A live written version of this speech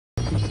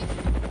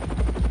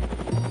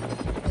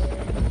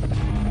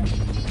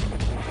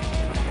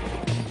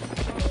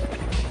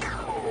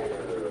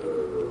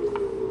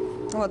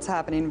what's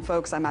happening,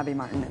 folks? I'm Abby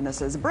Martin, and this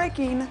is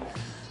Breaking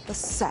the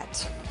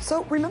Set.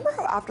 So remember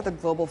how after the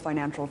global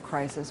financial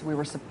crisis, we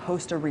were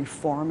supposed to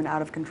reform an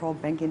out-of-control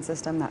banking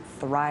system that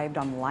thrived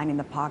on lining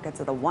the pockets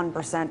of the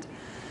 1%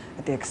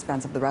 at the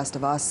expense of the rest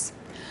of us?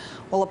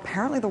 Well,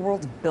 apparently the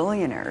world's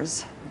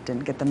billionaires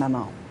didn't get the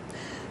memo.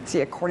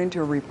 See, according to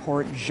a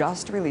report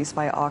just released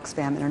by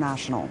Oxfam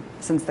International,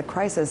 since the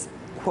crisis,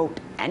 quote,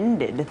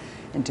 ended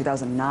in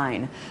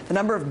 2009, the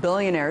number of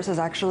billionaires has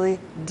actually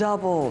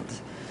doubled.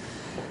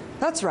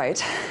 That's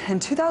right. In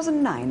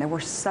 2009, there were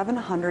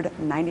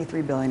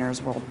 793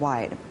 billionaires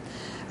worldwide.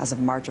 As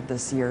of March of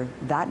this year,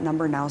 that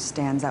number now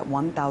stands at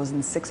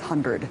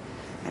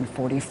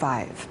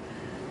 1,645.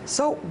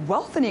 So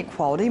wealth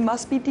inequality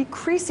must be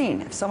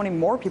decreasing if so many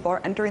more people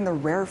are entering the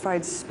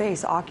rarefied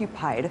space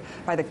occupied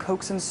by the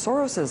Kochs and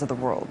Soroses of the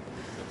world.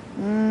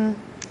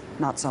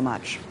 Not so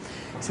much.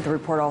 See, the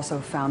report also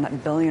found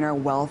that billionaire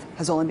wealth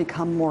has only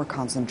become more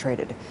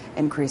concentrated,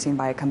 increasing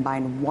by a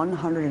combined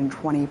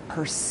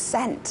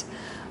 120%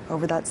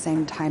 over that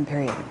same time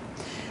period.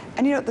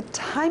 And you know, the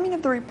timing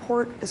of the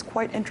report is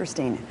quite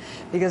interesting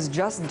because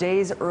just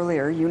days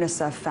earlier,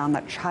 UNICEF found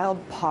that child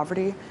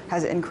poverty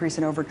has increased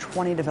in over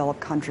 20 developed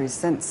countries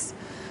since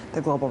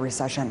the global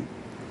recession.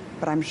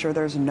 But I'm sure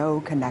there's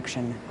no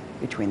connection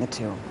between the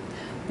two.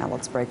 Now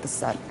let's break the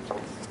set.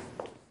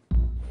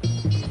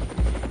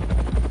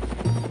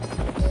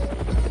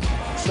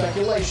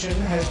 Speculation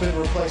has been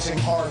replacing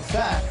hard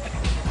fact.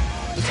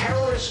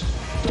 Terrorists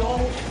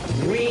don't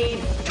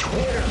read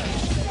Twitter.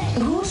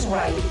 Who's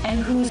right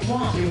and who's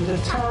wrong? It was a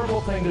terrible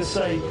thing to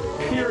say,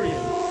 period.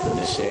 The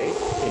mistake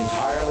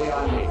entirely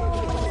on me.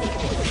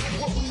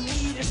 What we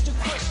need is to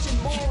question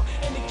more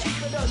and to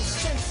keep it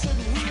uncensored,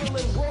 real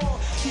and raw.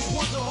 These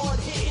words are hard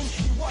hitting,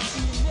 you're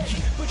watching your neck,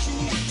 but you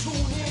need to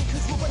tune in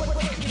because we're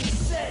breaking the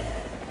set.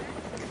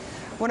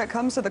 When it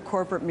comes to the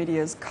corporate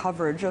media's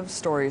coverage of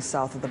stories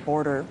south of the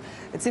border,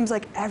 it seems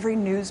like every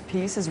news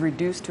piece is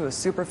reduced to a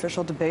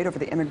superficial debate over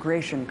the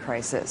immigration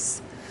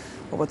crisis.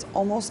 But what's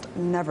almost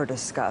never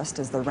discussed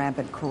is the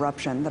rampant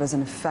corruption that has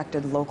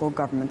infected local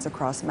governments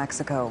across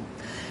Mexico,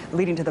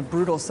 leading to the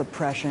brutal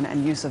suppression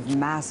and use of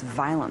mass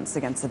violence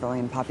against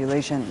civilian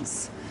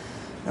populations.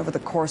 Over the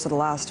course of the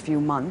last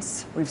few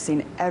months, we've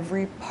seen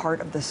every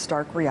part of this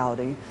stark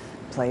reality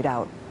played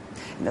out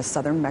in the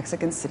southern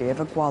Mexican city of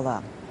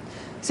Iguala.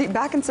 See,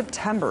 back in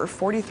September,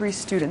 43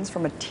 students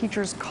from a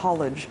teacher's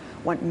college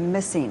went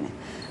missing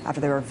after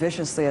they were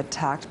viciously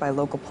attacked by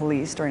local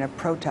police during a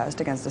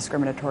protest against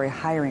discriminatory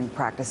hiring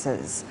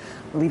practices,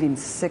 leaving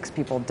 6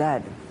 people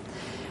dead.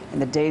 In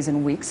the days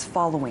and weeks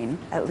following,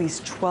 at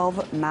least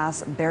 12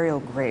 mass burial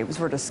graves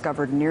were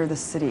discovered near the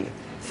city,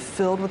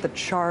 filled with the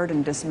charred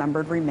and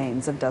dismembered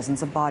remains of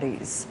dozens of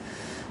bodies,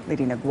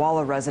 leading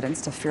Iguala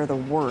residents to fear the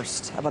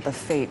worst about the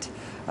fate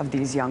of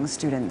these young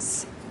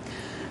students.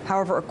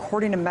 However,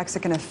 according to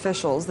Mexican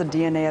officials, the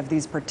DNA of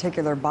these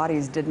particular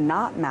bodies did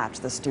not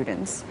match the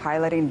students,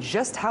 highlighting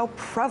just how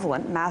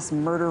prevalent mass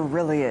murder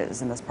really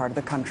is in this part of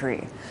the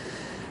country.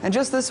 And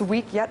just this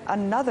week, yet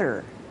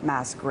another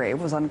mass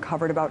grave was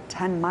uncovered about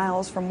 10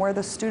 miles from where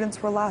the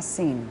students were last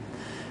seen,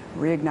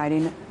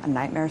 reigniting a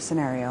nightmare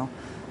scenario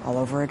all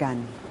over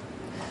again.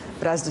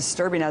 But as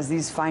disturbing as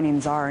these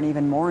findings are, an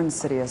even more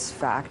insidious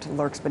fact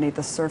lurks beneath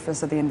the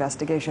surface of the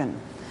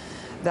investigation: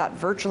 that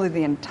virtually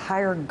the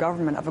entire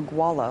government of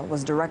Iguala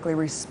was directly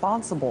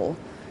responsible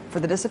for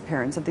the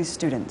disappearance of these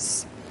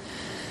students.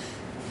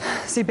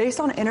 See,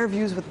 based on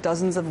interviews with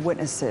dozens of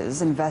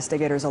witnesses,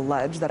 investigators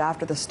allege that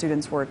after the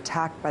students were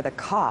attacked by the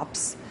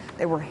cops,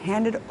 they were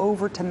handed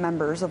over to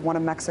members of one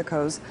of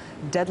Mexico's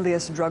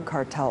deadliest drug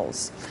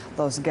cartels,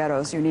 Los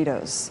Guerros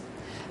Unidos.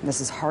 And this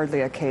is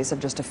hardly a case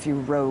of just a few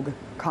rogue,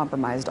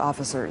 compromised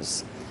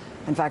officers.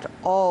 In fact,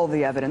 all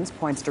the evidence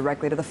points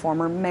directly to the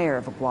former mayor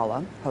of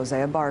Iguala, Jose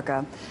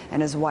Abarca, and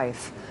his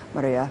wife,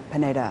 Maria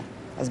Pineda,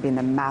 as being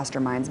the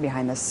masterminds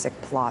behind this sick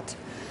plot.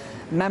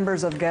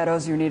 Members of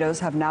Guerros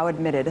Unidos have now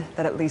admitted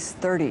that at least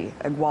 30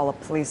 Iguala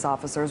police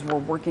officers were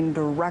working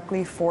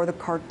directly for the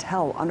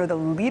cartel under the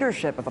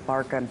leadership of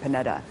Abarca and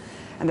Pineda,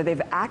 and that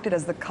they've acted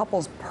as the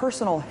couple's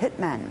personal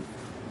hitmen.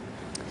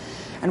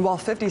 And while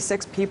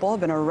 56 people have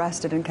been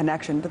arrested in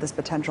connection to this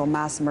potential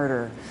mass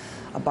murder,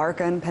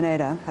 Abarca and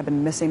Pineda have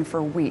been missing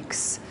for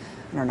weeks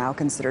and are now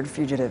considered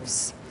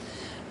fugitives.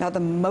 Now, the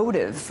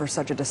motive for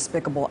such a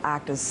despicable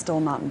act is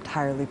still not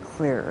entirely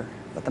clear,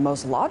 but the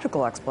most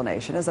logical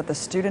explanation is that the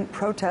student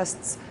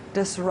protests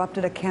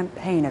disrupted a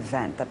campaign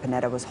event that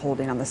Pineda was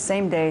holding on the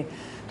same day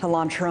to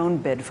launch her own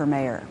bid for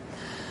mayor.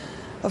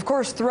 Of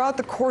course, throughout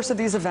the course of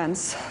these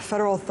events,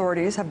 federal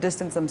authorities have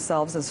distanced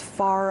themselves as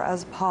far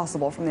as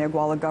possible from the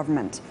Iguala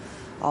government,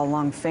 all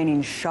along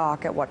feigning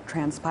shock at what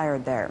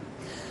transpired there.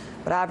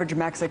 But average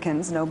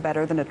Mexicans know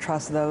better than to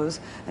trust those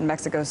in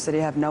Mexico City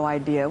have no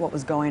idea what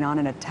was going on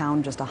in a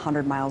town just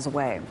 100 miles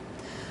away.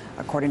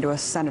 According to a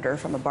senator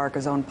from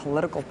Abarca's own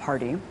political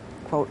party,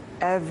 quote,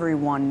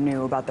 everyone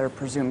knew about their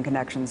presumed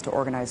connections to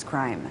organized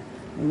crime.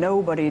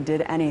 Nobody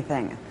did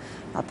anything.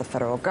 Not the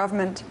federal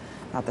government,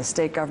 not the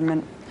state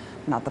government,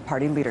 not the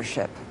party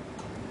leadership.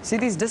 See,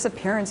 these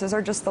disappearances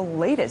are just the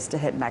latest to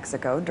hit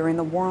Mexico during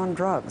the war on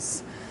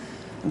drugs.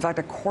 In fact,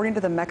 according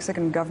to the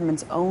Mexican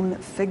government's own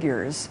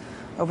figures,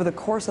 over the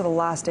course of the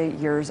last 8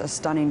 years, a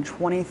stunning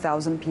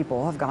 20,000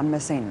 people have gone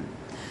missing.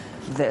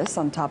 This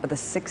on top of the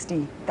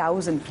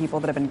 60,000 people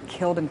that have been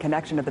killed in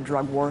connection to the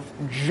drug war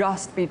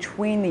just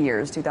between the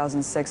years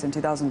 2006 and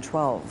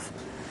 2012.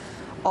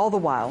 All the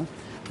while,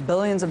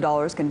 billions of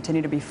dollars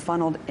continue to be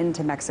funneled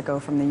into Mexico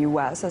from the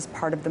U.S. as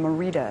part of the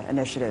Merida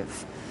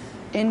initiative.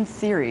 In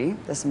theory,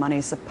 this money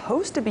is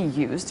supposed to be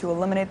used to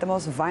eliminate the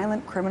most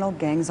violent criminal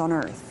gangs on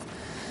earth.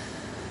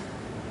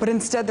 But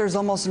instead, there's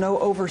almost no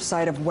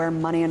oversight of where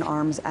money and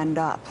arms end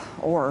up,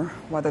 or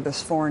whether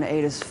this foreign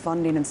aid is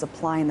funding and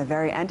supplying the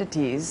very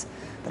entities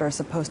that are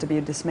supposed to be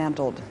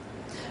dismantled.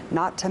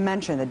 Not to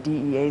mention the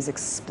DEA's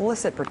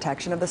explicit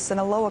protection of the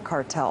Sinaloa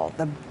cartel,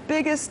 the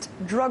biggest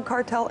drug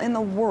cartel in the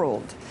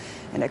world,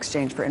 in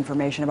exchange for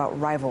information about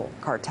rival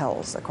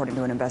cartels, according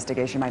to an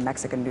investigation by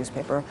Mexican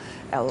newspaper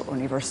El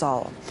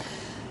Universal.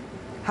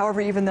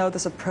 However, even though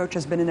this approach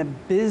has been an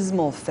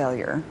abysmal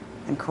failure,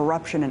 and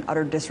corruption and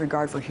utter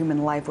disregard for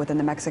human life within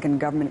the Mexican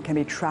government can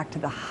be tracked to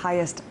the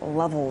highest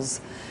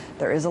levels,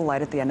 there is a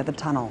light at the end of the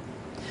tunnel.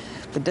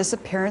 The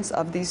disappearance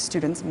of these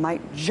students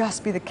might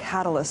just be the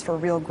catalyst for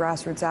real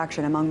grassroots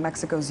action among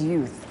Mexico's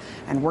youth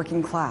and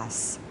working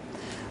class.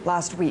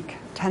 Last week,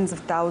 tens of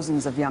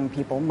thousands of young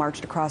people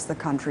marched across the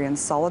country in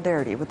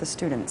solidarity with the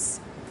students.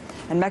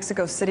 In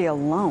Mexico City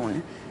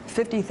alone,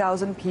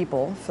 50,000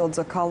 people filled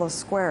Zocalo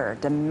Square,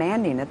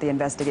 demanding that the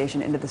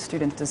investigation into the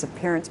students'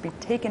 disappearance be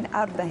taken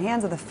out of the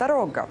hands of the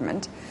federal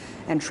government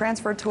and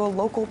transferred to a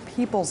local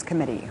people's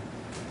committee.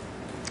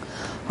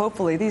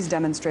 Hopefully, these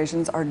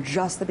demonstrations are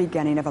just the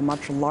beginning of a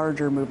much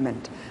larger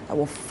movement that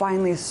will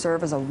finally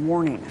serve as a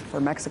warning for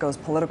Mexico's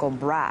political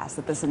brass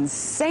that this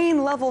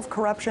insane level of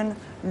corruption,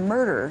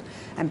 murder,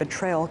 and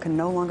betrayal can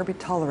no longer be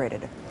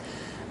tolerated.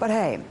 But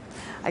hey,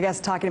 I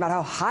guess talking about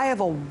how high of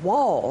a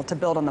wall to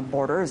build on the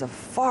border is a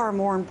far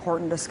more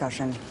important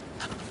discussion.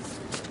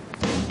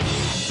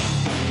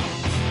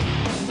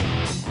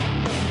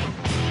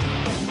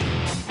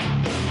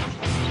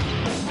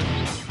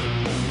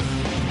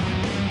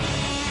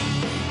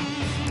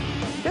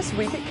 This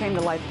week it came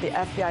to light that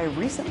the FBI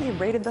recently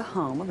raided the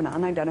home of an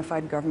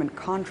unidentified government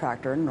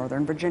contractor in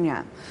Northern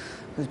Virginia,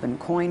 who's been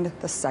coined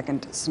the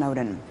second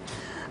Snowden.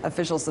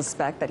 Officials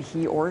suspect that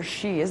he or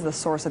she is the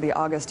source of the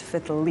August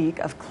 5th leak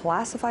of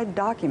classified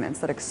documents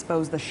that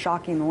expose the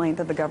shocking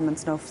length of the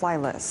government's no-fly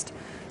list.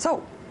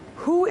 So,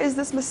 who is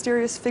this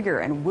mysterious figure,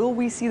 and will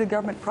we see the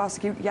government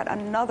prosecute yet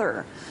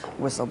another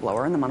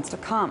whistleblower in the months to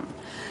come?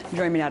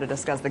 Joining me now to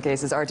discuss the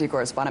case is RT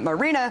correspondent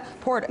Marina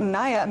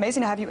Portnaya.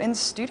 Amazing to have you in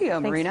studio,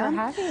 Marina. Thanks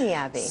for having me,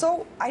 Abby.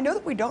 So, I know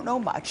that we don't know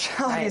much,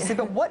 obviously,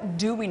 but what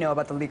do we know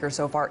about the leaker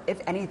so far, if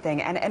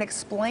anything? And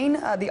explain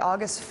the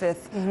August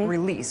 5th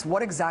release.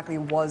 What exactly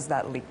was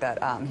that leak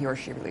that he or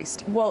she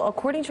released? Well,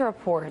 according to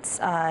reports,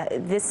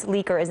 this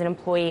leaker is an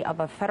employee of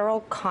a federal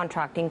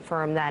contracting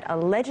firm that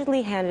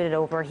allegedly handed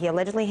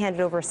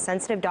over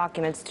sensitive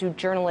documents to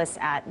journalists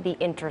at The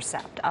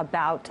Intercept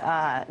about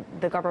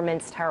the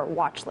government's terror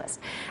watch list.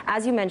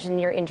 As you mentioned in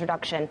your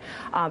introduction,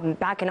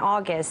 back in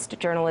August,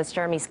 journalists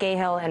Jeremy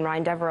Scahill and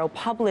Ryan Devereaux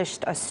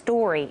published a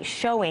story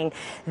showing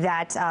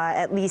that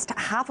at least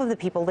half of the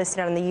people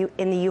listed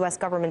in the U.S.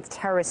 government's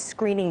terrorist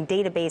screening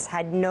database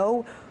had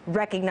no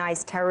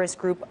recognized terrorist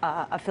group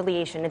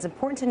affiliation. It's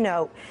important to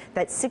note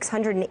that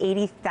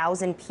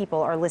 680,000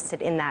 people are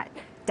listed in that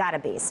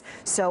database.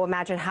 So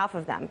imagine half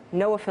of them,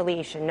 no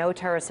affiliation, no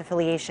terrorist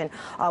affiliation.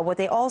 What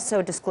they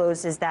also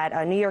disclosed is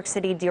that New York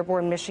City,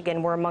 Dearborn,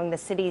 Michigan were among the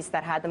cities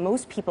that had the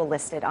most people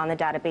listed on the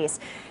database.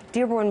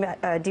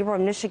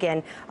 Dearborn,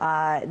 Michigan,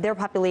 their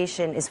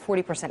population is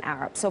 40%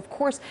 Arab. So of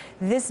course,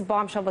 this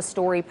bombshell of a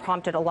story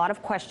prompted a lot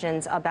of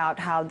questions about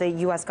how the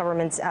U.S.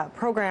 government's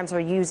programs are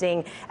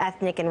using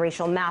ethnic and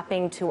racial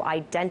mapping to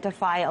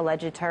identify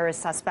alleged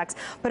terrorist suspects.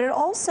 But it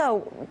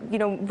also,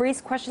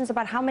 raised questions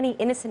about how many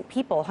innocent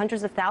people,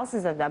 hundreds of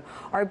thousands of them,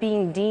 are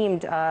being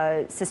deemed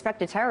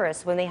suspected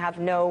terrorists when they have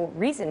no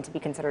reason to be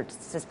considered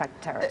suspected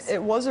terrorists.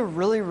 It was a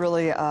really,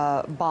 really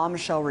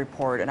bombshell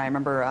report, and I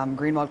remember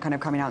Greenwald kind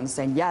of coming out and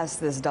saying, yes,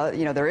 this does,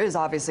 there is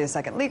obviously a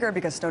second leaker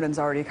because Snowden's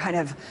already kind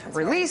of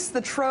released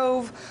the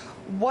trove.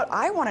 What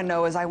I want to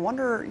know is, I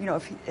wonder,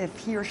 if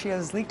he or she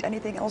has leaked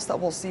anything else that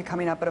we'll see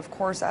coming up. But of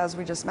course, as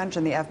we just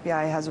mentioned, the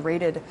FBI has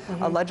raided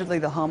allegedly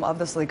the home of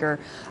this leaker.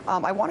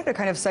 I wanted to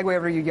kind of segue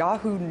over to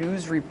Yahoo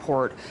News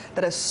report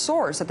that a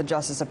source at the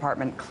Justice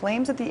Department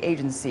claims that the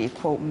agency,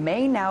 quote,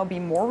 may now be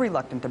more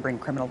reluctant to bring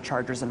criminal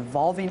charges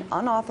involving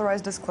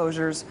unauthorized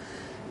disclosures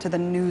to the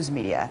news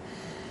media.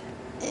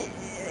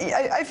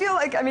 I feel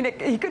like,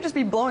 he could just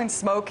be blowing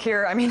smoke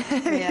here.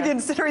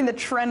 Considering the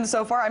trend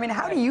so far,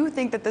 how do you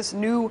think that this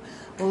new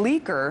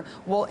leaker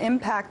will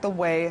impact the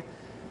way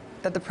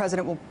that the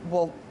president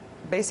will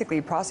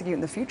basically prosecute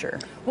in the future?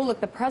 Well,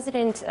 look, the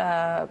president,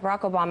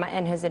 Barack Obama,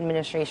 and his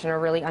administration are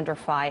really under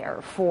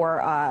fire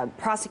for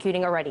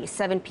prosecuting already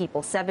 7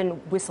 people, 7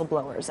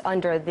 whistleblowers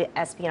under the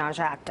Espionage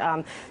Act.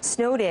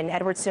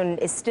 Edward Snowden,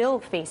 is still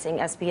facing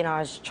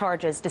espionage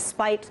charges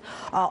despite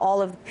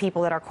all of the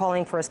people that are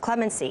calling for his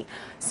clemency.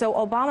 So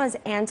Obama's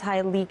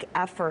anti-leak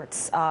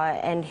efforts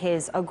and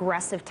his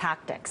aggressive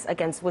tactics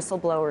against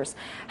whistleblowers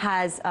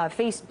has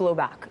faced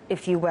blowback,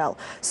 if you will.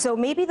 So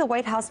maybe the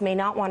White House may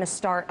not want to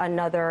start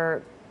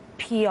another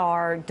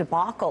PR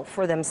debacle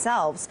for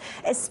themselves,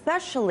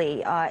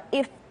 especially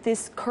if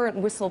this current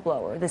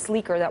whistleblower, this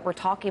leaker that we're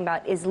talking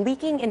about, is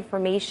leaking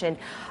information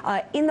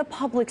in the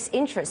public's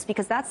interest,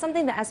 because that's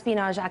something the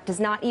Espionage Act does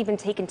not even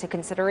take into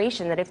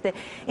consideration, that if the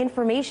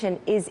information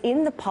is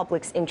in the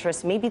public's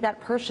interest, maybe that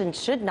person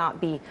should not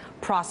be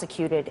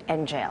prosecuted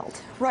and jailed.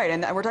 Right,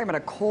 and we're talking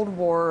about a Cold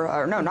War,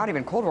 or no, not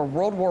even Cold War,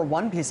 World War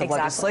I piece of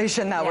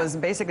legislation that was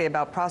basically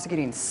about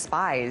prosecuting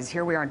spies.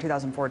 Here we are in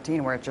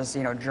 2014, where it's just,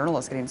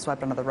 journalists getting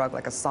swept under the rug,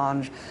 like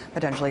Assange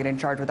potentially getting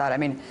charged with that. I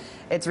mean,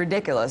 it's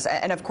ridiculous.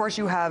 And of course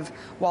you have,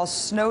 while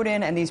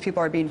Snowden and these people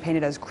are being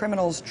painted as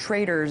criminals,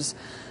 traitors,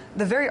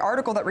 the very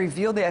article that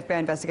revealed the FBI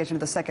investigation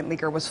of the second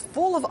leaker was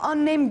full of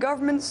unnamed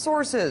government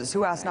sources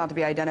who asked not to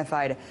be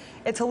identified.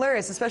 It's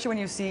hilarious, especially when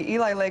you see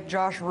Eli Lake,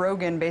 Josh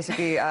Rogan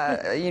basically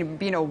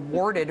being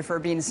awarded for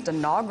being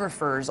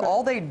stenographers.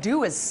 All they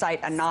do is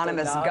cite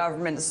anonymous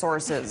government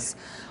sources.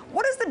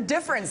 What is the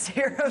difference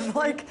here of,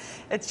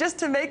 it's just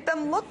to make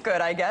them look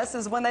good, I guess,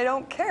 is when they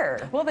don't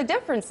care? Well, the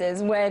difference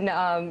is when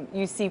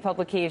you see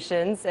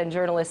publications and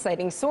journalists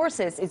citing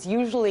sources, it's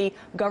usually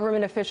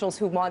government officials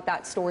who want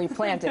that story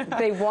planted.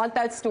 They want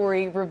that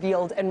story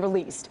revealed and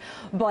released.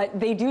 But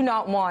they do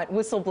not want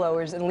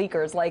whistleblowers and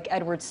leakers like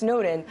Edward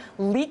Snowden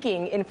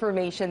leaking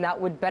information that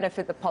would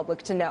benefit the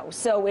public to know.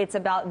 So it's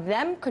about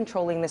them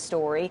controlling the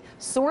story.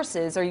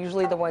 Sources are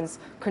usually the ones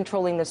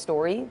controlling the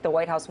story. The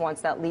White House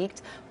wants that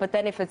leaked. But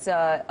then if it's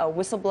a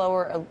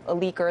whistleblower, a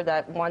leaker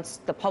that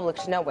wants the public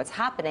to know what's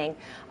happening,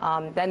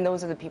 then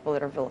those are the people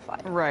that are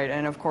vilified. Right,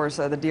 and of course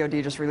the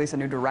DoD just released a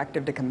new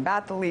directive to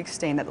combat the leaks,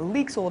 saying that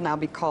leaks will now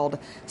be called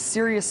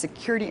serious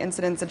security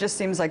incidents. It just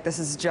seems like this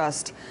is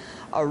just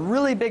a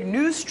really big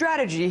new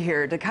strategy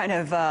here to kind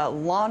of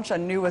launch a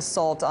new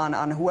assault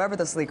on whoever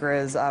this leaker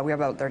is. We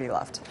have about 30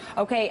 left.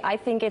 Okay, I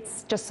think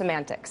it's just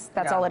semantics.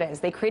 That's all it is.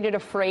 They created a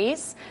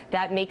phrase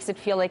that makes it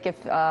feel like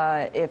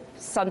if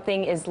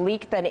something is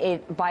leaked, then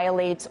it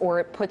violates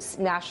or it puts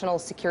national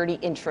security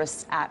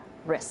interests at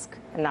risk,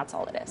 and that's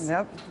all it is.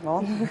 Yep.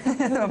 Well,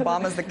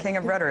 Obama's the king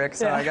of rhetoric,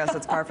 so I guess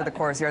it's par for the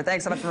course here.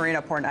 Thanks so much,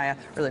 Marina Portnaya.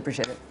 Really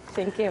appreciate it.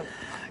 Thank you.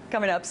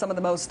 Coming up, some of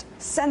the most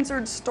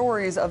censored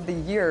stories of the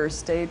year.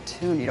 Stay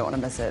tuned. You don't want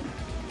to miss it.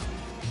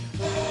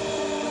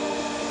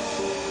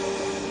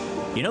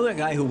 You know that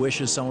guy who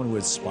wishes someone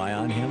would spy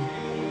on him?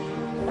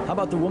 How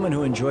about the woman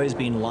who enjoys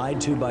being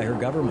lied to by her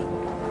government?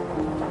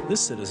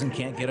 This citizen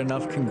can't get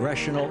enough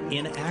congressional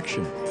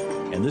inaction,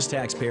 and this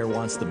taxpayer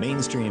wants the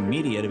mainstream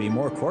media to be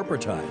more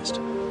corporatized.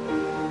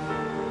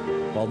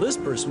 While this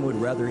person would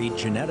rather eat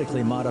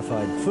genetically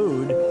modified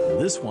food,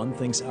 this one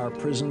thinks our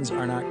prisons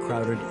are not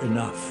crowded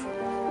enough.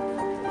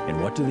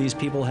 And what do these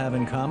people have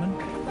in common?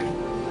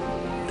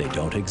 They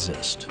don't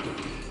exist.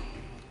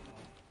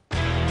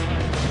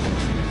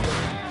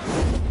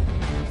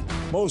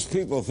 Most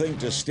people think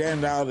to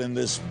stand out in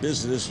this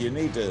business, you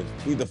need to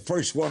be the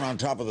first one on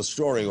top of the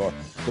story, or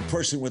the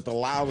person with the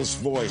loudest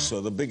voice, or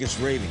the biggest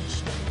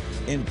ratings.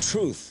 In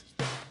truth,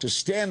 to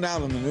stand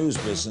out in the news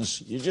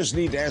business, you just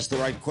need to ask the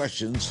right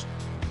questions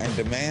and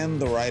demand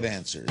the right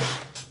answers.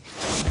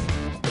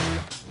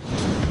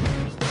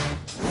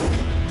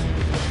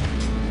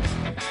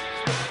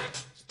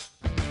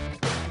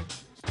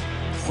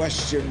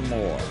 Question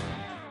more.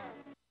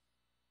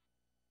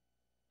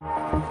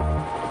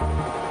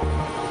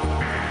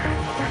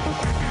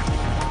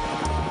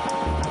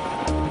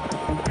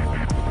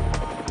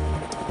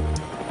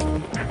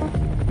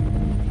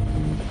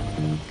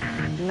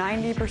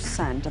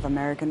 % of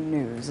American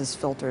news is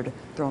filtered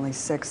through only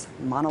 6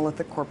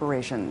 monolithic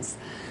corporations,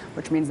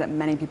 which means that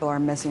many people are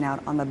missing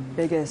out on the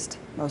biggest,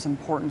 most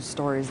important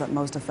stories that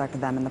most affect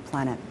them and the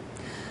planet.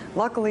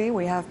 Luckily,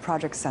 we have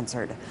Project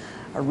Censored,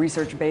 a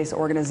research-based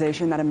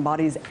organization that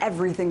embodies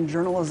everything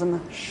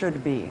journalism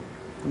should be.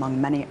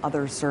 Among many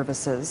other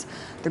services,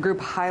 the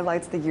group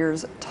highlights the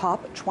year's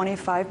top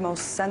 25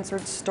 most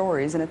censored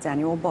stories in its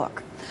annual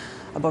book.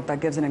 A book that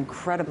gives an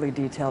incredibly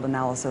detailed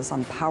analysis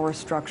on power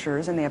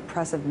structures and the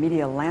oppressive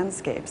media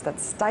landscapes that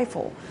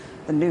stifle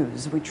the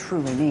news we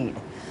truly need.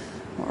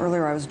 Well,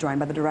 earlier, I was joined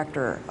by the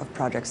director of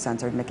Project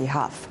Censored, Mickey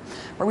Huff,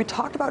 where we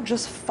talked about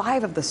just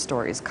 5 of the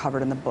stories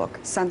covered in the book,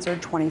 Censored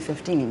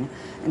 2015,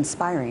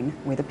 Inspiring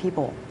We the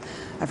People.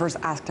 I first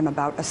asked him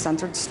about a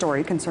censored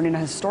story concerning a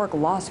historic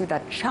lawsuit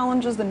that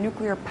challenges the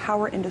nuclear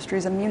power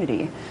industry's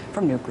immunity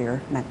from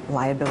nuclear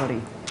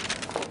liability.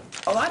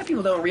 A lot of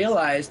people don't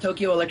realize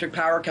Tokyo Electric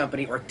Power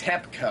Company, or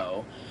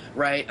TEPCO,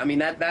 right? I mean,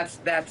 that's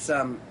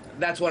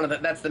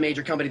that's the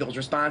major company that was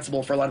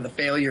responsible for a lot of the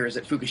failures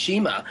at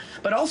Fukushima.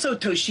 But also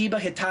Toshiba,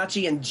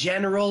 Hitachi, and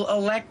General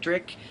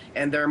Electric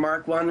and their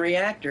Mark I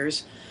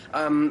reactors.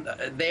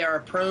 They are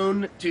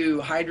prone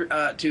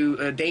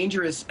to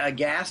dangerous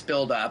gas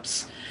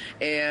buildups,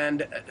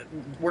 and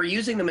we're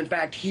using them, in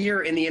fact,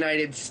 here in the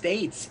United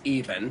States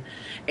even.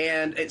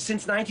 And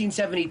since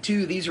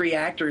 1972, these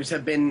reactors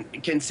have been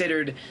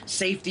considered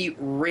safety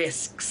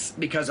risks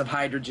because of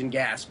hydrogen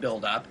gas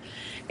buildup.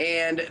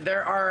 And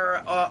there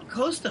are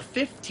close to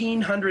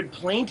 1,500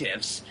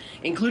 plaintiffs,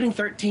 including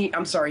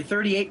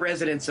 38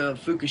 residents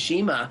of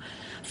Fukushima,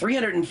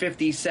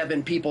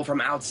 357 people from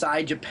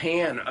outside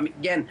Japan. I mean,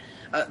 again,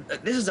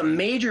 this is a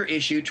major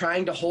issue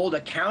trying to hold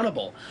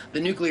accountable the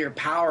nuclear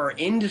power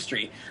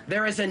industry.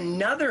 There is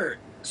another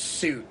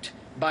suit,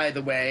 by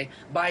the way,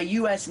 by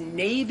U.S.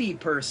 Navy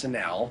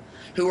personnel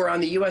who were on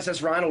the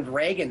USS Ronald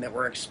Reagan that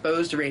were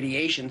exposed to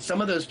radiation.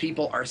 Some of those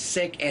people are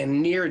sick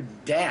and near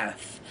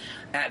death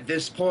at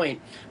this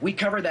point. We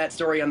covered that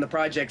story on the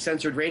Project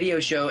Censored radio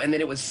show, and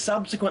then it was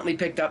subsequently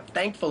picked up,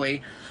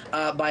 thankfully,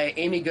 by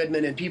Amy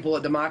Goodman and people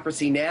at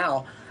Democracy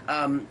Now!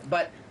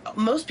 But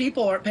most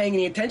people aren't paying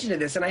any attention to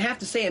this. And I have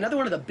to say, another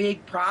one of the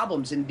big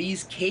problems in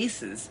these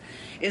cases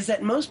is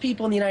that most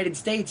people in the United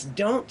States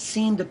don't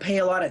seem to pay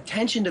a lot of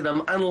attention to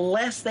them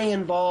unless they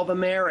involve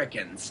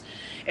Americans.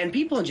 And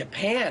people in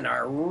Japan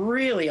are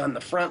really on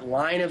the front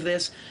line of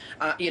this.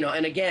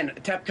 And again,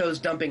 TEPCO's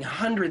dumping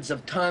hundreds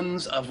of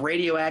tons of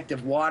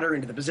radioactive water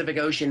into the Pacific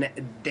Ocean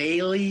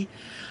daily.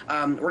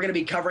 We're going to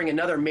be covering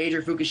another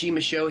major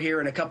Fukushima show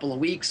here in a couple of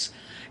weeks.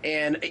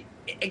 And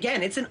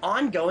again, it's an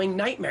ongoing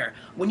nightmare.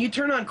 When you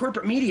turn on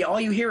corporate media, all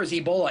you hear is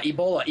Ebola,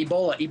 Ebola,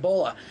 Ebola,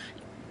 Ebola.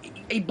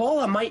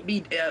 Ebola might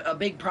be a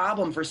big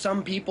problem for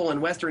some people in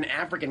Western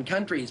African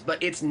countries,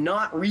 but it's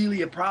not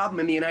really a problem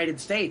in the United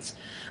States.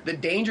 The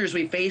dangers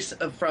we face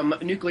from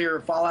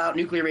nuclear fallout,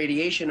 nuclear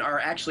radiation are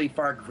actually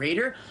far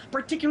greater,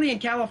 particularly in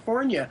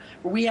California,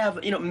 where we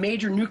have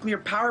major nuclear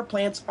power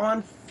plants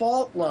on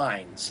fault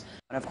lines.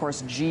 And of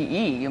course, GE,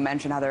 you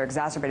mentioned how they're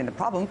exacerbating the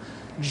problem.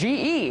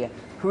 GE,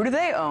 who do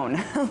they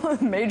own?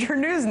 Major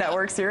news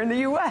networks here in the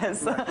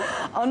U.S.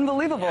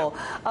 Unbelievable.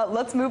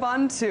 Let's move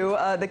on to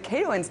the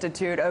Cato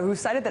Institute, who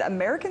cited that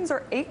Americans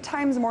are 8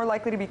 times more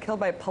likely to be killed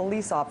by a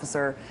police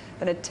officer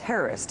than a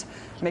terrorist.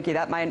 Mickey,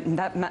 that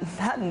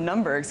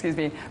number,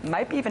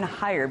 might be even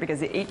higher, because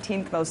the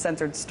 18th most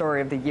censored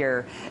story of the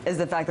year is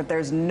the fact that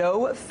there's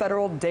no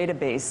federal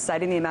database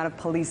citing the amount of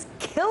police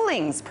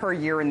killings per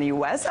year in the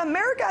U.S.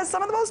 America has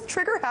some of the most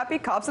trigger-happy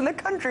cops in the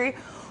country.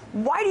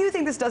 Why do you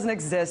think this doesn't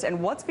exist,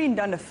 and what's being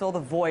done to fill the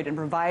void and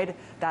provide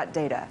that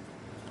data?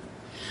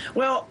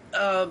 Well,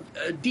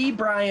 D.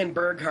 Brian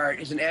Berghardt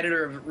is an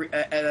editor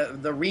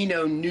of the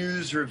Reno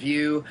News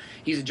Review.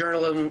 He's a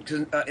journalism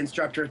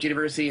instructor at the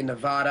University of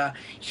Nevada.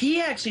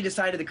 He actually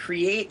decided to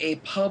create a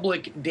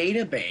public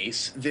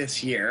database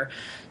this year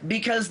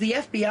because the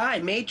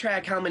FBI may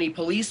track how many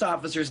police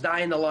officers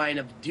die in the line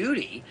of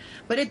duty,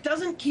 but it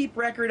doesn't keep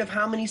record of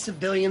how many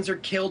civilians are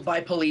killed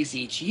by police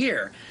each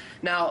year.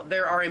 Now,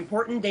 there are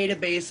important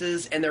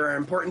databases and there are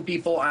important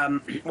people.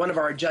 One of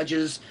our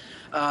judges,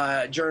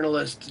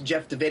 journalist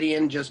Jeff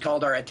Davidian, just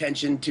called our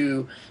attention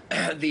to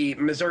the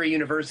Missouri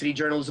University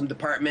Journalism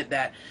Department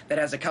that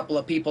has a couple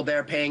of people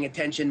there paying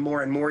attention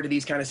more and more to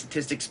these kind of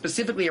statistics,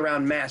 specifically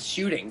around mass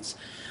shootings.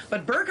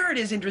 But Berghardt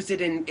is interested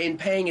in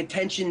paying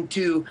attention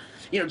to,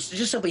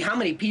 just simply how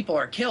many people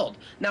are killed.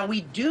 Now,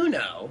 we do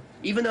know,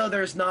 even though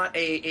there's not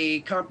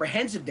a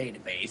comprehensive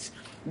database,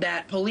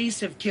 that police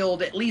have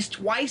killed at least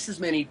twice as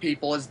many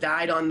people as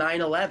died on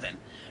 9/11.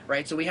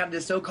 Right? So we have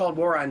this so-called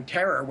war on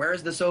terror. Where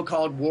is the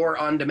so-called war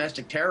on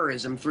domestic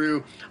terrorism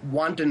through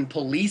wanton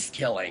police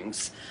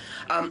killings?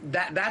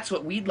 That's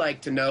what we'd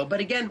like to know.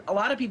 But again, a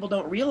lot of people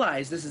don't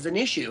realize this is an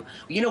issue.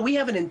 We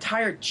have an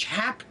entire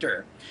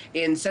chapter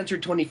in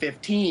Censored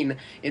 2015,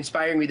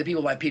 Inspiring We the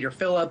People by Peter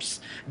Phillips,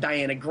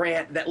 Diana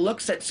Grant, that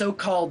looks at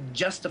so-called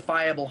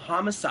justifiable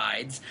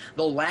homicides,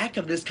 the lack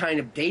of this kind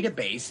of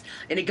database,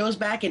 and it goes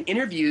back and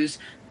interviews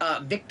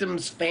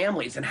victims'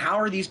 families and how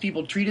are these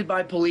people treated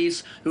by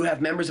police who have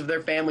members of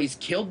their families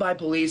killed by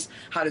police.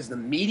 How does the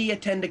media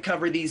tend to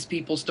cover these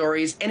people's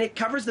stories? And it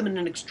covers them in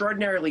an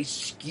extraordinarily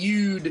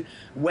skewed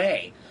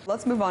way.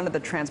 Let's move on to the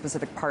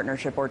Trans-Pacific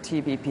Partnership, or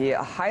TPP,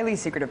 a highly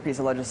secretive piece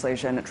of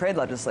legislation, trade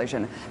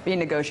legislation, being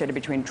negotiated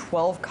between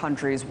 12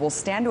 countries, will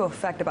stand to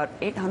affect about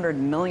 800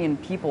 million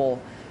people.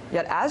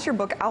 Yet, as your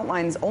book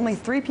outlines, only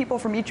 3 people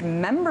from each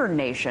member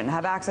nation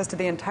have access to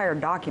the entire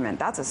document.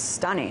 That's a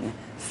stunning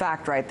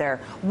fact right there.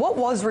 What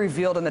was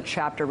revealed in the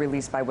chapter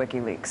released by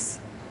WikiLeaks?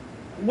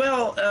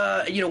 Well,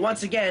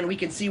 once again, we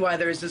can see why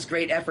there's this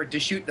great effort to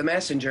shoot the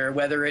messenger,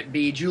 whether it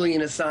be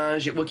Julian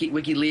Assange at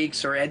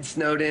WikiLeaks or Ed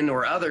Snowden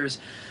or others,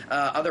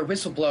 other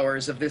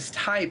whistleblowers of this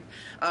type.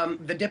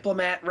 The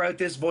Diplomat wrote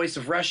this, Voice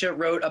of Russia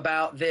wrote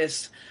about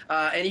this,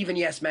 and even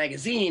Yes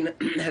Magazine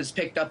has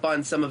picked up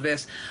on some of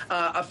this.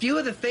 A few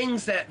of the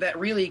things that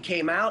really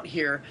came out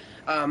here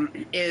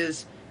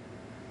is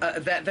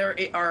that there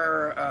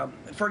are,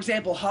 for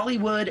example,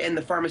 Hollywood and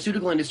the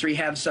pharmaceutical industry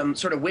have some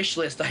sort of wish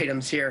list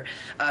items here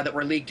that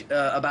were leaked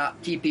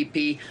about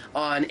TPP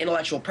on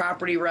intellectual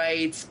property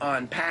rights,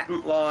 on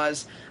patent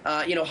laws.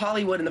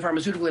 Hollywood and the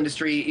pharmaceutical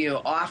industry,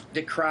 oft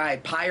decry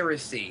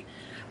piracy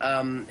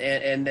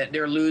and that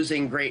they're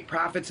losing great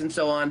profits and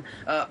so on.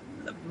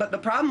 But the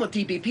problem with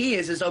TPP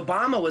is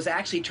Obama was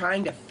actually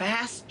trying to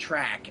fast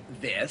track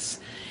this,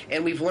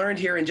 and we've learned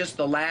here in just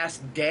the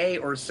last day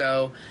or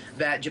so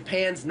that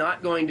Japan's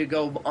not going to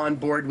go on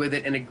board with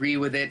it and agree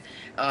with it.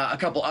 A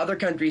couple other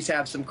countries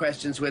have some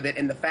questions with it,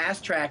 and the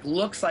fast track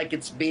looks like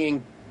it's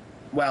being,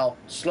 well,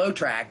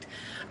 slow-tracked.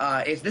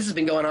 This has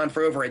been going on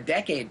for over a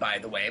decade, by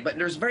the way, but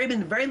there's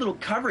been very little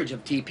coverage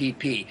of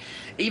TPP,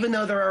 even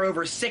though there are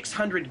over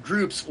 600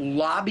 groups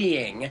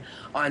lobbying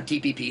on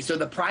TPP. So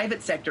the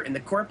private sector and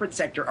the corporate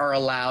sector are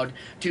allowed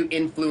to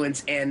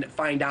influence and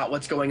find out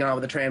what's going on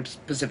with the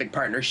Trans-Pacific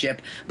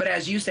Partnership. But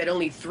as you said,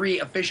 only 3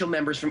 official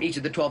members from each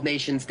of the 12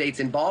 nation states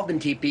involved in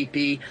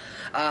TPP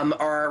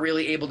are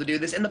really able to do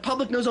this, and the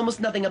public knows almost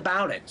nothing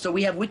about it. So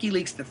we have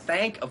WikiLeaks to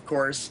thank, of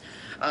course,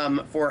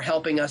 for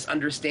helping us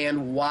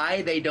understand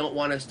why they don't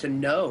want us to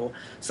know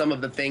some of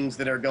the things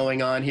that are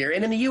going on here.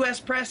 And in the U.S.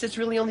 press, it's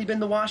really only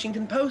been the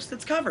Washington Post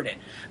that's covered it.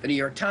 The New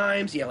York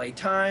Times, the L.A.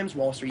 Times,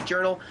 Wall Street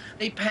Journal,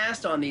 they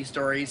passed on these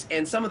stories,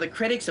 and some of the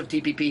critics of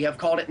TPP have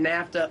called it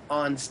NAFTA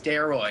on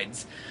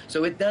steroids.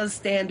 So it does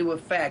stand to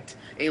affect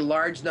a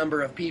large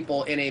number of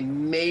people in a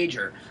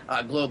major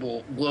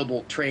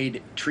global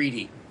trade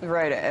treaty.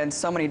 Right, and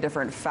so many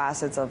different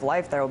facets of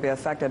life that will be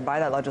affected by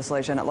that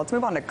legislation. Let's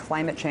move on to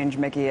climate change,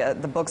 Mickey.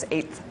 The book's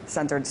 8th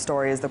censored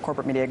story is the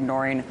corporate media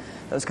ignoring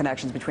those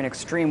connections between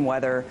extreme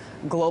weather,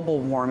 global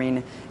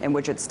warming, in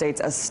which it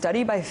states a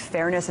study by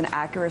Fairness and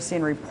Accuracy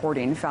in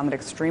Reporting found that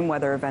extreme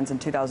weather events in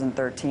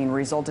 2013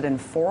 resulted in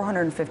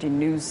 450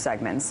 news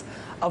segments,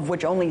 of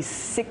which only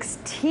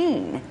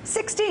 16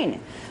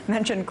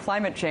 mentioned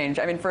climate change.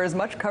 I mean, for as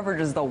much coverage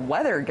as the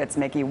weather gets,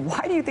 Mickey,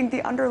 why do you think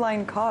the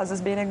underlying cause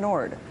is being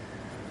ignored?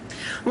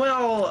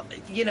 Well,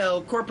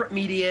 corporate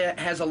media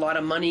has a lot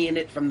of money in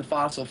it from the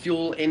fossil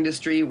fuel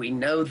industry. We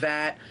know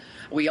that.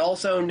 We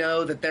also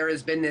know that there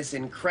has been this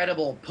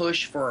incredible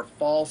push for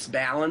false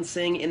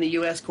balancing in the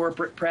U.S.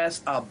 corporate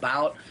press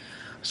about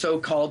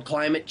so-called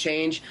climate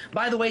change.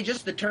 By the way,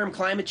 just the term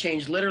climate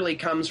change literally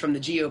comes from the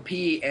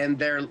GOP and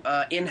their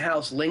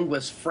in-house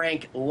linguist,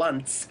 Frank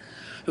Luntz,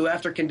 who,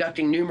 after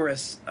conducting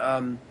numerous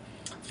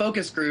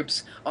focus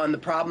groups on the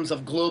problems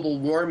of global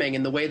warming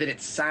and the way that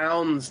it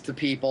sounds to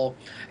people,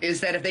 is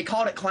that if they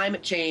called it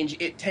climate change,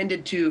 it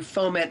tended to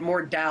foment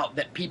more doubt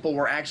that people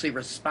were actually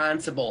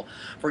responsible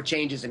for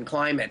changes in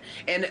climate.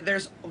 And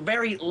there's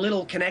very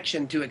little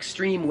connection to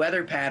extreme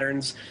weather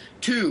patterns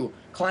to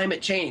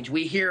climate change.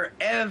 We hear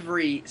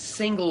every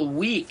single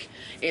week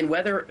in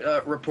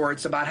weather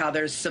reports about how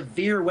there's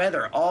severe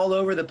weather all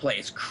over the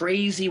place,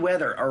 crazy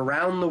weather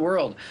around the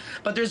world.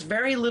 But there's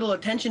very little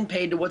attention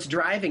paid to what's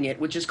driving it,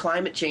 which is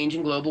climate change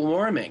and global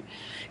warming.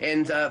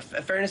 And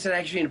Fairness and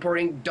Accuracy in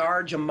Reporting,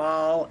 Dar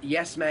Jamal,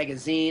 Yes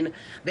Magazine,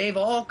 they've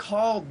all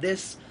called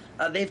this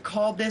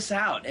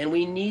out, and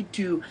we need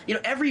to,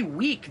 every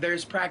week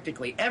there's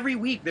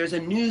a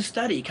new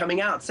study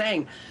coming out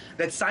saying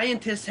that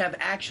scientists have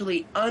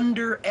actually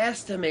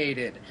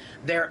underestimated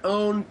their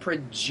own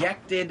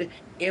projected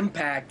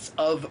impacts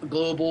of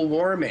global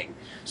warming.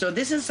 So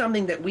this is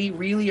something that we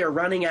really are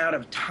running out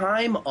of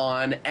time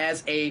on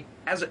as the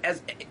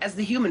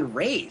human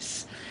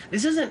race.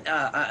 This isn't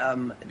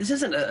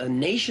a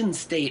nation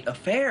state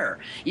affair,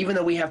 even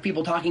though we have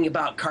people talking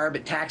about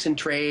carbon tax and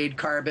trade,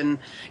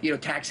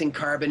 taxing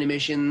carbon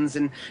emissions,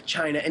 and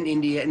China and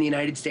India and the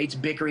United States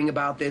bickering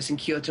about this, and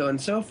Kyoto and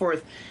so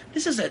forth.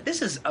 This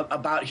is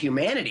about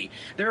humanity.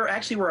 There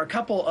actually were a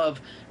couple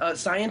of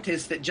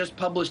scientists that just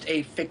published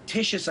a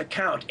fictitious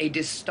account, a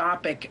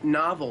dystopic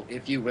novel,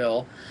 if you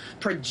will,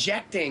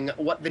 projecting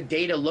what the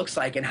data looks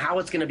like and how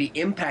it's going to be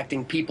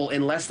impacting people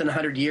in less than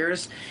 100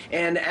 years.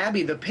 And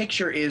Abby, the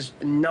picture is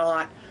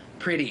not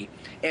pretty.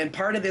 And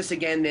part of this,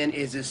 again, then,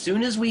 is as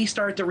soon as we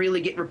start to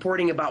really get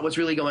reporting about what's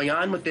really going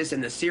on with this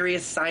and the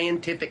serious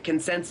scientific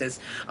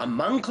consensus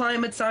among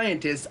climate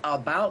scientists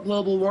about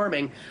global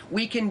warming,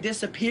 we can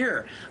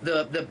disappear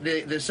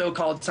the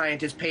so-called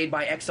scientists paid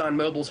by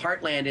ExxonMobil's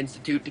Heartland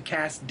Institute to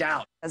cast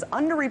doubt. As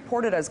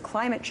underreported as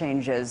climate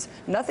change is,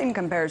 nothing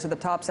compares to the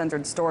top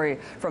censored story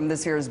from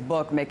this year's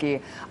book, Mickey.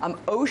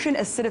 Ocean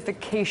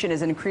acidification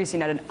is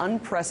increasing at an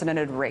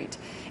unprecedented rate.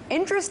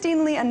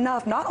 Interestingly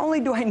enough, not only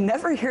do I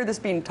never hear this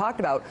being talked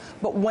about,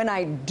 but when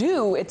I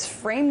do, it's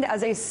framed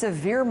as a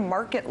severe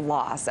market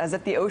loss, as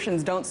if the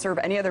oceans don't serve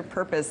any other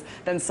purpose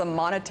than some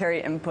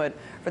monetary input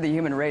for the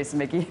human race.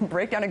 Mickey,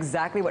 break down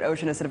exactly what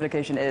ocean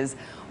acidification is,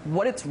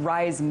 what its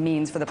rise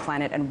means for the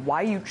planet, and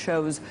why you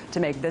chose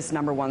to make this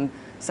 #1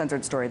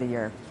 censored story of the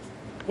year.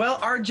 Well,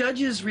 our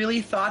judges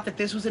really thought that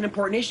this was an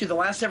important issue. The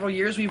last several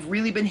years, we've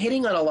really been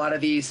hitting on a lot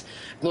of these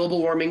global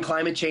warming,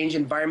 climate change,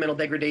 environmental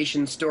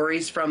degradation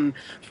stories from,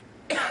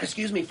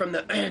 from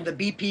the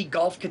BP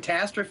Gulf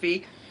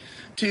catastrophe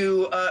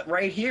to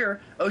right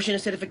here, ocean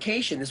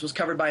acidification. This was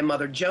covered by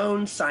Mother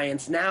Jones,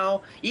 Science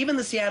Now, even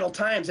the Seattle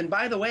Times. And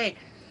by the way,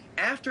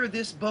 after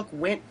this book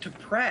went to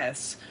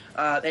press,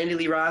 Andy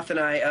Lee Roth and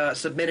I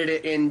submitted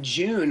it in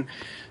June,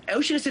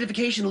 ocean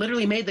acidification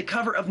literally made the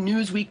cover of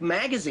Newsweek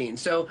magazine.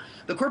 So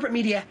the corporate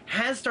media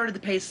has started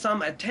to pay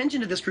some attention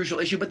to this crucial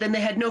issue, but then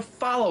they had no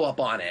follow-up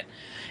on it.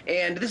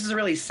 And this is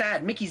really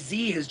sad. Mickey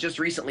Z has just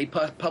recently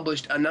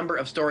published a number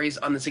of stories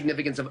on the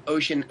significance of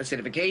ocean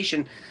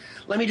acidification.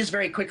 Let me just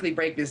very quickly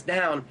break this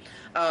down.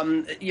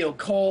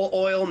 Coal,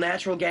 oil,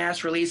 natural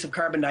gas, release of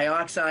carbon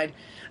dioxide.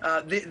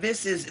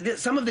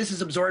 Some of this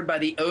is absorbed by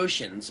the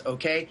oceans,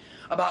 okay?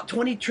 About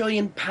 20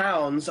 trillion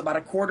pounds, about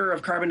a quarter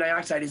of carbon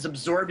dioxide is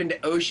absorbed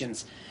into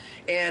oceans.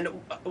 And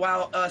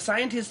while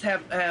scientists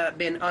have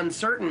been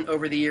uncertain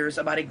over the years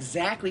about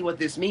exactly what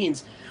this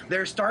means,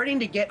 they're starting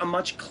to get a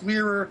much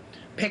clearer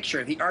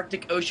picture. The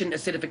Arctic Ocean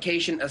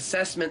Acidification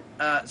Assessment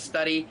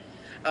Study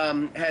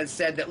has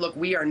said that, look,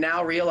 we are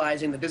now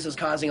realizing that this is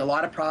causing a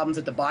lot of problems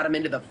at the bottom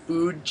end of the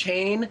food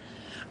chain.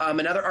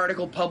 Another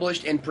article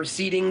published in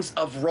Proceedings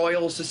of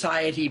Royal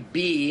Society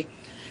B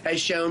has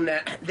shown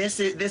that this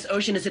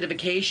ocean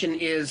acidification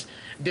is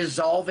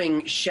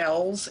dissolving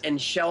shells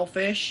and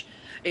shellfish.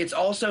 It's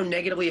also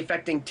negatively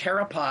affecting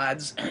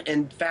pteropods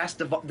and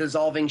fast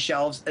dissolving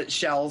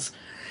shells.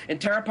 And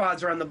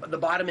pteropods are on the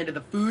bottom end of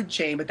the food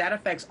chain, but that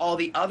affects all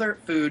the other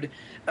food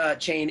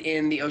chain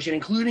in the ocean,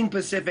 including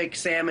Pacific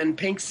salmon,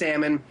 pink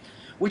salmon,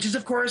 which is,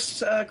 of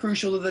course,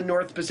 crucial to the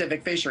North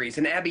Pacific fisheries.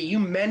 And Abby, you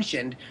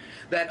mentioned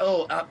that,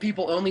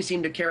 people only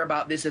seem to care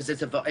about this as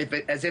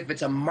if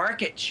it's a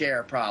market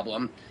share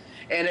problem.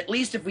 And at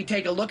least if we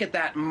take a look at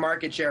that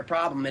market share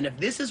problem, and if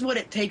this is what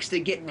it takes to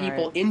get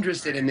people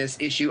interested in this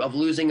issue of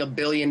losing $1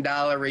 billion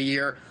a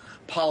year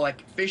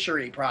pollock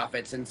fishery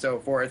profits and so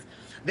forth,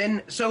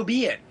 then so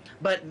be it.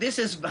 But this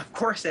is, of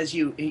course, as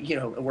you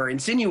were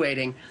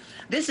insinuating,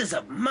 this is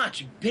a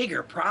much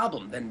bigger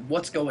problem than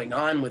what's going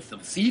on with the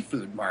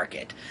seafood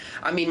market.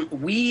 I mean,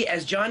 we,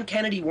 as John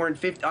Kennedy warned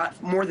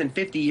more than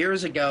 50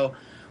 years ago,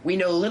 we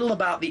know little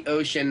about the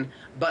ocean,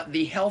 but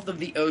the health of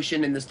the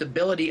ocean and the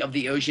stability of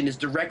the ocean is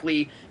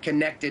directly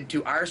connected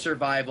to our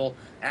survival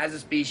as a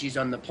species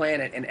on the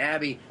planet. And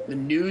Abby, the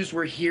news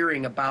we're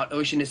hearing about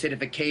ocean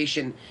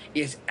acidification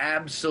is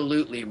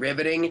absolutely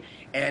riveting,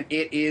 and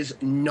it is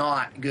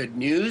not good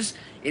news.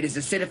 It is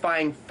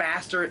acidifying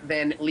faster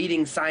than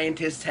leading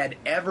scientists had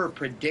ever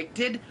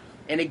predicted.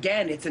 And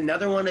again, it's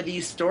another one of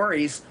these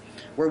stories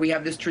where we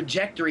have this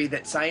trajectory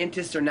that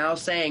scientists are now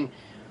saying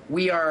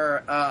we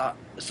are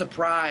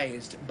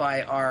surprised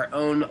by our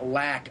own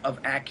lack of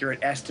accurate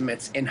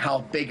estimates in how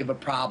big of a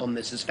problem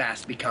this is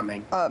fast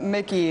becoming.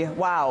 Mickey,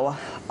 wow,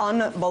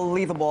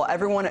 unbelievable.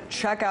 Everyone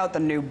check out the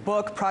new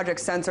book, Project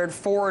Censored,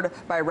 forward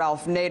by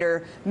Ralph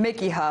Nader.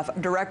 Mickey Huff,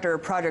 director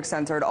of Project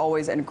Censored,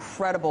 always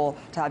incredible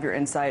to have your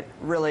insight.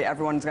 Really,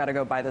 everyone's got to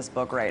go buy this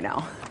book right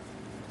now.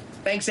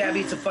 Thanks,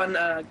 Abby. It's a fun,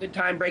 good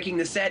time breaking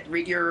the set.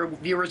 Your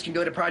viewers can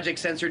go to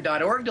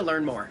projectcensored.org to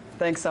learn more.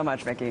 Thanks so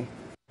much, Mickey.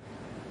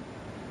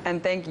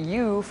 And thank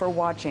you for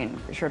watching.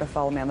 Be sure to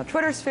follow me on the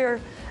Twitter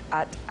sphere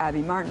at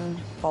Abby Martin.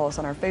 Follow us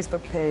on our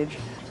Facebook page,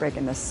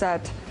 Breaking the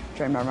Set.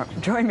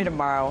 Join me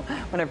tomorrow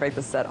when I break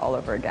the set all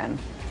over again.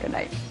 Good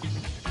night.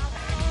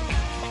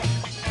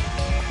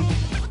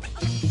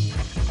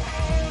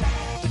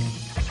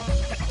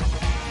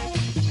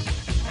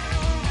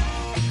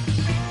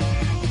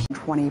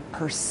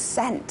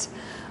 20%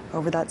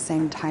 over that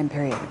same time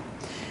period.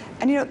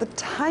 And the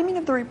timing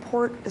of the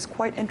report is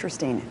quite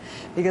interesting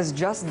because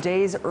just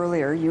days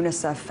earlier,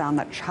 UNICEF found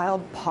that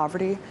child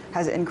poverty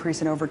has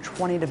increased in over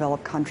 20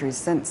 developed countries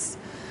since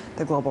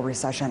the global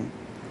recession.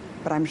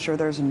 But I'm sure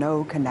there's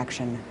no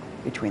connection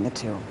between the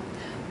two.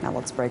 Now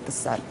let's break the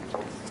set.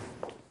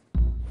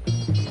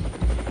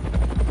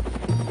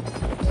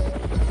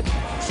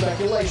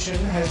 Speculation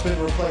has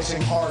been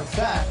replacing hard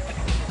fact.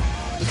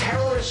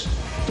 Terrorists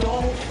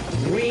don't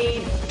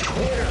read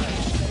Twitter.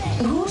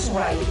 Who's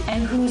right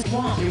and who's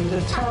wrong? It was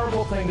a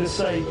terrible thing to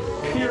say,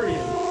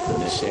 period. The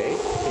mistake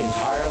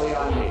entirely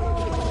on me.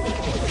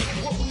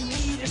 What we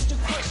need is to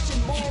question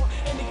more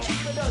and to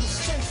keep it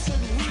uncensored,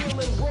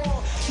 real and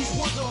raw. These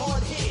words are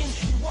hard hitting,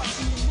 you're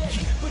watching your neck,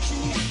 but you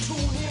need to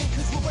tune in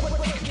because we're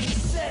breaking the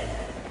set.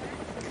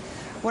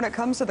 When it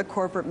comes to the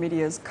corporate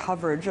media's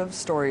coverage of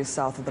stories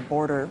south of the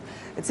border,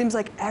 it seems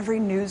like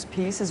every news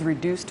piece is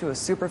reduced to a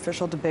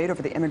superficial debate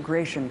over the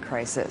immigration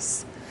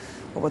crisis.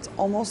 But what's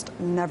almost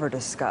never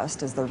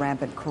discussed is the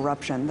rampant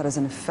corruption that has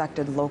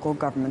infected local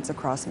governments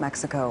across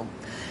Mexico,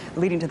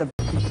 leading to the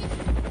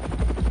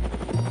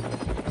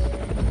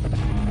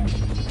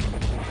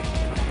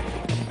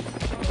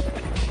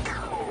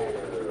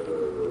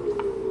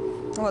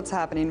What's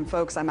happening,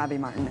 folks? I'm Abby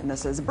Martin, and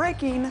this is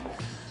Breaking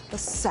the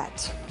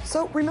Set.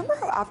 So remember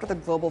how after the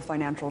global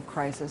financial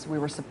crisis, we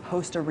were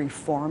supposed to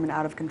reform an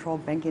out-of-control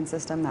banking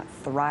system that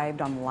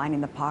thrived on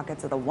lining the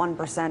pockets of the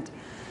 1%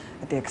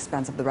 at the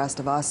expense of the rest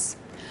of us?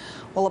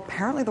 Well,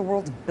 apparently the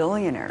world's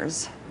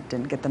billionaires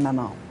didn't get the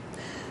memo.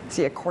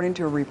 See, according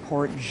to a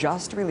report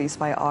just released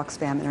by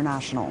Oxfam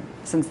International,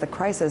 since the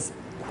crisis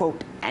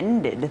quote,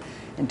 ended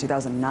in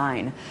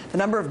 2009, the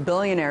number of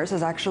billionaires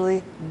has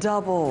actually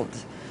doubled.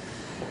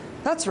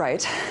 That's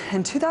right.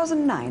 In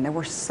 2009, there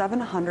were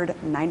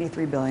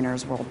 793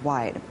 billionaires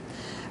worldwide.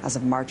 As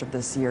of March of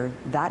this year,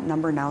 that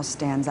number now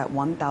stands at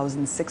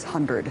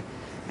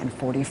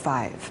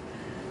 1,645.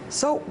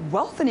 So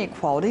wealth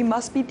inequality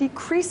must be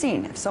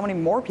decreasing if so many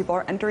more people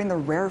are entering the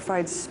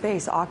rarefied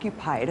space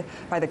occupied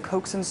by the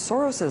Kochs and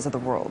Soroses of the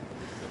world.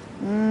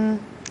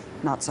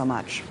 Not so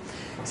much.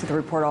 See, the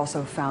report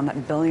also found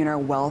that billionaire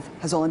wealth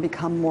has only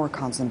become more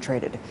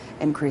concentrated,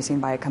 increasing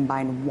by a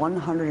combined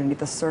 100 beneath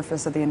the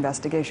surface of the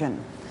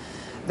investigation.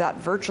 That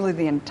virtually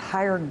the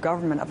entire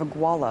government of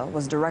Iguala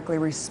was directly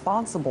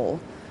responsible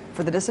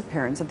for the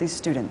disappearance of these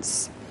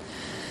students.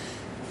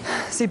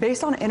 See,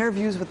 based on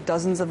interviews with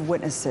dozens of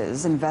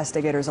witnesses,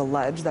 investigators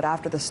allege that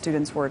after the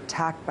students were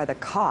attacked by the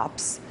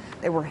cops,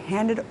 they were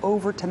handed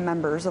over to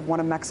members of one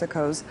of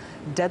Mexico's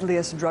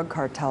deadliest drug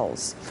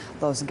cartels,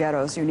 Los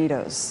Guerros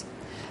Unidos.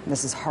 And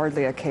this is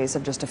hardly a case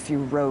of just a few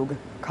rogue,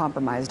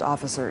 compromised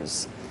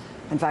officers.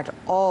 In fact,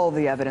 all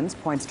the evidence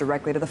points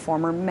directly to the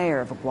former mayor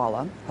of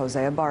Iguala, Jose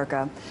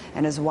Abarca,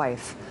 and his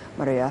wife,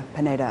 Maria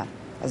Pineda,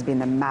 as being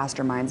the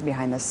masterminds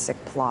behind this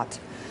sick plot.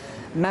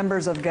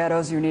 Members of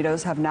Guerros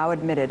Unidos have now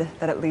admitted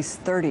that at least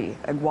 30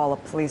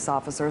 Iguala police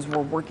officers were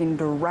working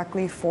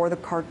directly for the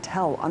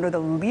cartel under the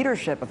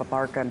leadership of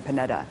Abarca and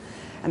Pineda,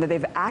 and that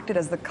they've acted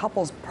as the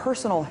couple's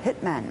personal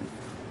hitmen.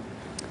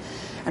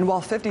 And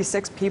while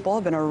 56 people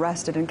have been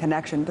arrested in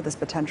connection to this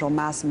potential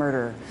mass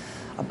murder,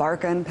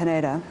 Abarca and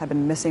Pineda have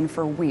been missing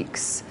for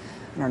weeks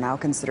and are now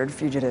considered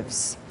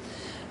fugitives.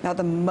 Now,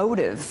 the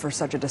motive for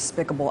such a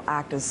despicable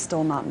act is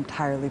still not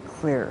entirely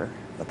clear,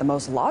 but the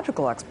most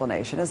logical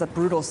explanation is that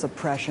brutal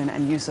suppression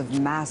and use of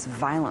mass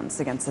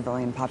violence against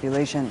civilian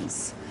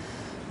populations.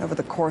 Over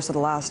the course of the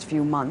last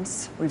few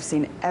months, we've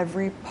seen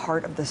every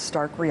part of this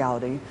stark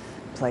reality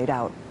played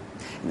out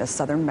in the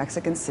southern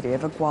Mexican city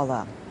of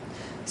Iguala.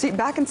 See,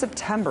 back in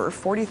September,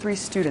 43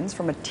 students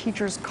from a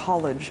teacher's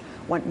college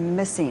went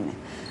missing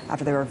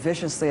after they were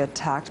viciously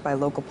attacked by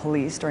local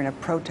police during a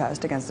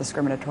protest against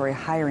discriminatory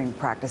hiring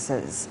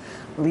practices,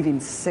 leaving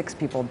 6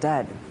 people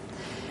dead.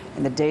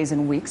 In the days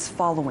and weeks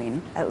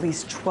following, at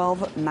least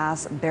 12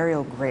 mass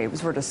burial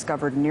graves were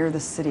discovered near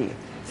the city,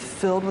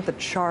 filled with the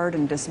charred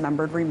and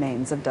dismembered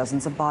remains of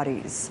dozens of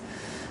bodies,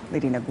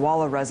 leading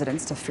Iguala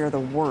residents to fear the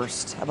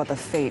worst about the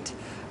fate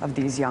of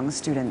these young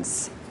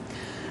students.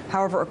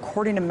 However,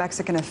 according to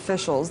Mexican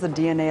officials, the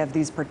DNA of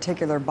these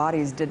particular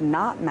bodies did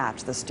not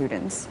match the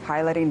students,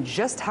 highlighting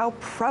just how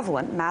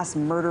prevalent mass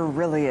murder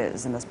really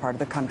is in this part of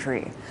the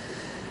country.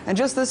 And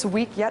just this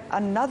week, yet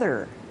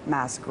another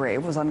mass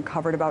grave was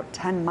uncovered about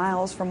 10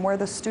 miles from where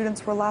the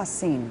students were last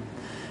seen,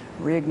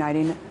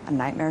 reigniting a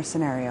nightmare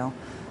scenario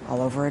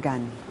all over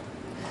again.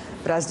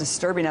 But as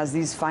disturbing as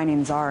these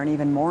findings are, an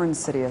even more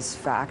insidious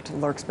fact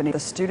lurks beneath.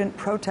 The student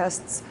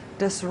protests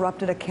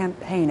disrupted a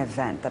campaign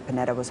event that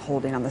Pineda was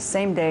holding on the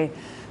same day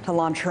to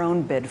launch her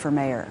own bid for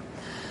mayor.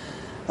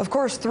 Of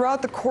course,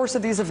 throughout the course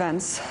of these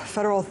events,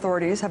 federal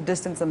authorities have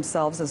distanced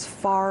themselves as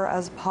far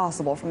as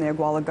possible from the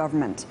Iguala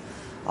government,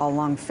 all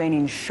along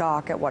feigning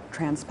shock at what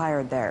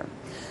transpired there.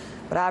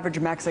 But average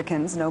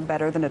Mexicans know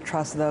better than to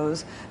trust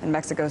those in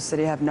Mexico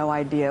City have no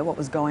idea what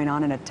was going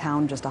on in a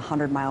town just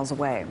 100 miles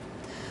away.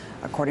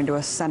 According to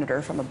a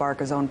senator from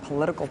Abarca's own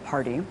political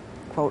party,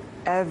 quote,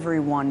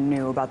 everyone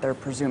knew about their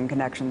presumed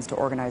connections to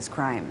organized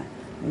crime.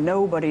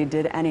 Nobody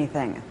did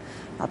anything.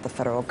 Not the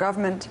federal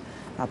government,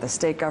 not the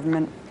state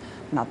government,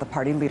 not the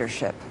party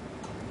leadership.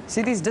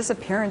 See, these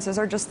disappearances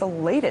are just the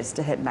latest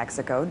to hit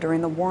Mexico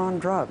during the war on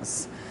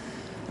drugs.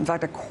 In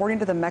fact, according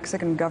to the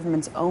Mexican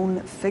government's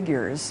own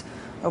figures,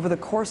 over the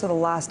course of the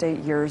last 8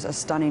 years, a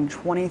stunning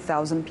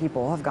 20,000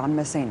 people have gone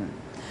missing.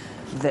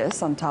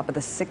 This on top of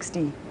the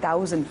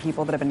 60,000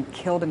 people that have been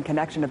killed in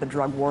connection to the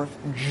drug war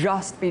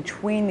just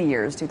between the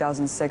years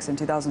 2006 and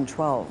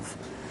 2012.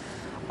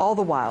 All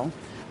the while,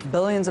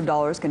 billions of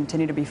dollars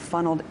continue to be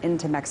funneled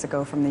into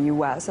Mexico from the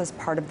U.S. as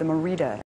part of the Merida